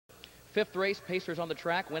Fifth race, Pacers on the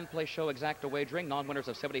track, win, play, show, exacta wagering, non-winners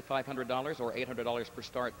of $7,500 or $800 per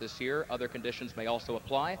start this year. Other conditions may also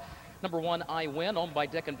apply. Number 1, I Win, owned by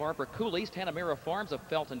Dick and Barbara Cooley's, Tanamera Farms of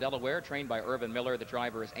Felton, Delaware, trained by Irvin Miller. The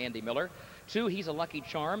driver is Andy Miller. 2, He's a Lucky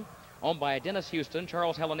Charm, owned by Dennis Houston,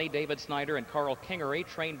 Charles Heleny, David Snyder, and Carl Kingery,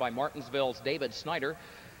 trained by Martinsville's David Snyder.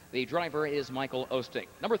 The driver is Michael Osting.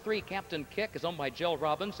 Number 3, Captain Kick, is owned by Jill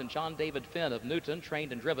Robbins and John David Finn of Newton,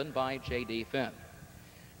 trained and driven by J.D. Finn.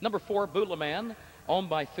 Number 4, Boulaman, owned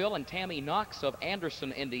by Phil and Tammy Knox of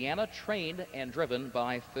Anderson, Indiana, trained and driven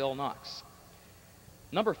by Phil Knox.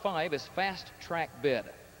 Number 5 is Fast Track Bid,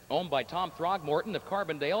 owned by Tom Throgmorton of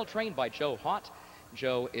Carbondale, trained by Joe Hott.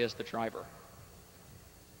 Joe is the driver.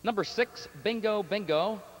 Number 6, Bingo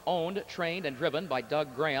Bingo, owned, trained, and driven by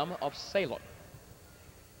Doug Graham of Salem.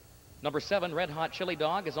 Number 7, Red Hot Chili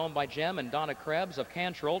Dog, is owned by Jim and Donna Krebs of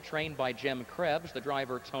Cantrell, trained by Jim Krebs, the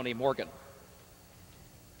driver Tony Morgan.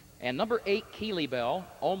 And number 8, Keeley Bell,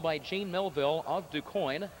 owned by Gene Millville of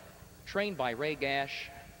DuQuoin, trained by Ray Gash.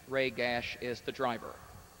 Ray Gash is the driver.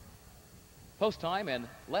 Post time in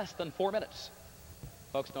less than 4 minutes.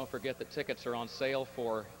 Folks, don't forget that tickets are on sale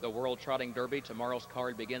for the World Trotting Derby. Tomorrow's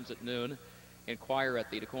card begins at noon. Inquire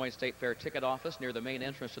at the DuQuoin State Fair ticket office near the main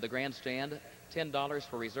entrance to the grandstand. $10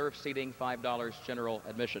 for reserve seating, $5 general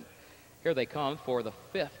admission. Here they come for the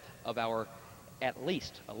 5th of our at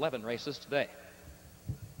least 11 races today.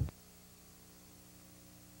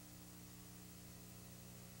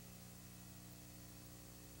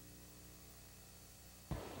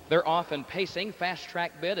 They're off and pacing. Fast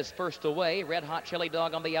Track Bid is first away. Red Hot Chili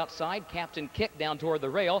Dog on the outside. Captain Kick down toward the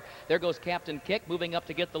rail. There goes Captain Kick moving up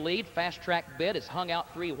to get the lead. Fast Track Bid is hung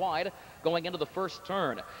out 3 wide going into the first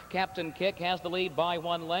turn. Captain Kick has the lead by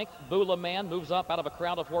 1 length. Boulaman moves up out of a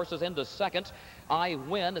crowd of horses into second. I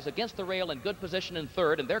Win is against the rail in good position in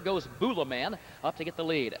third, and there goes Boulaman up to get the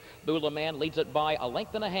lead. Boulaman leads it by 1.5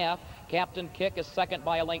 lengths. Captain Kick is second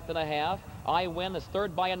by 1.5 lengths. I Win is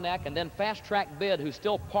third by a neck, and then Fast Track Bid, who's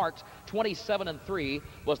still parked, 27-3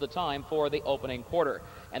 was the time for the opening quarter.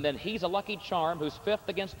 And then He's a Lucky Charm, who's 5th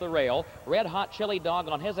against the rail. Red Hot Chili Dog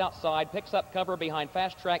on his outside picks up cover behind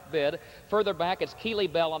Fast Track Bid. Further back, it's Keeley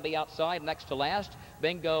Bell on the outside, next to last.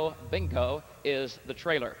 Bingo Bingo is the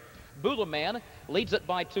trailer. Boulaman leads it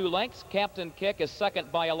by 2 lengths. Captain Kick is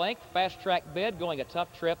second by 1 length. Fast Track Bid going a tough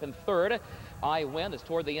trip in third. I Win is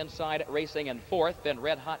toward the inside, racing in fourth. Then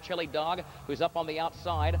Red Hot Chili Dog, who's up on the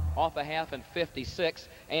outside, off a half in 56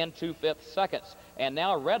 and 2/5 seconds. And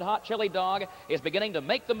now Red Hot Chili Dog is beginning to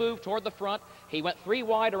make the move toward the front. He went 3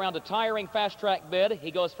 wide around a tiring Fast Track Bid.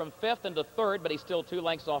 He goes from 5th into 3rd, but he's still 2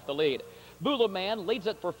 lengths off the lead. Boulaman leads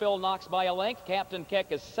it for Phil Knox by 1 length. Captain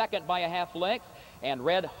Kick is second by a 1/2 length. And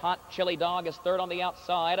Red Hot Chili Dog is third on the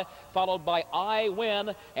outside, followed by I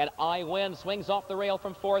Win. And I Win swings off the rail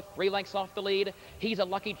from 4th, 3 lengths off the lead. He's a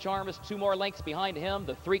Lucky Charm is 2 more lengths behind him.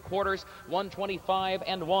 The 3/4, 125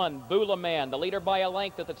 and 1. Boulaman, the leader by a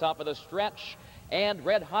length at the top of the stretch. And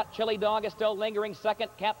Red Hot Chili Dog is still lingering second.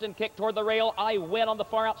 Captain Kick toward the rail. I Win on the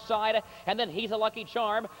far outside. And then He's a Lucky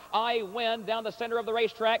Charm. I Win down the center of the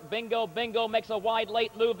racetrack. Bingo Bingo makes a wide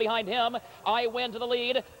late move behind him. I Win to the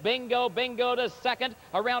lead. Bingo Bingo to second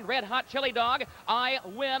around Red Hot Chili Dog. I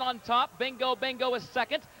Win on top. Bingo Bingo is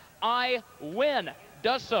second. I Win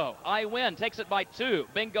does so. I Win takes it by 2.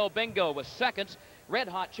 Bingo Bingo was second. Red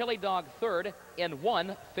Hot Chili Dog third in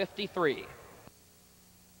 1:53.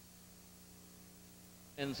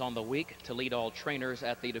 On the week to lead all trainers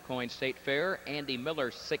at the DuQuoin State Fair. Andy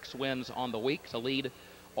Miller 6 wins on the week to lead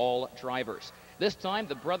all drivers. This time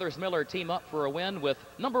the brothers Miller team up for a win with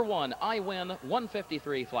number 1, I Win,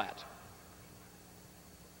 153 flat.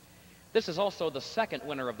 This is also the second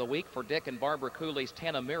winner of the week for Dick and Barbara Cooley's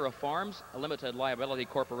Tanamera Farms, a limited liability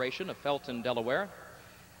corporation of Felton, Delaware.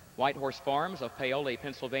 White Horse Farms of Paoli,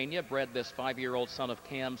 Pennsylvania bred this 5-year-old son of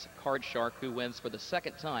Cam's Card Shark, who wins for the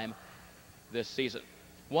second time this season.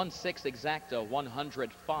 1/6 exacta,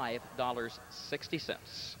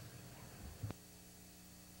 $105.60.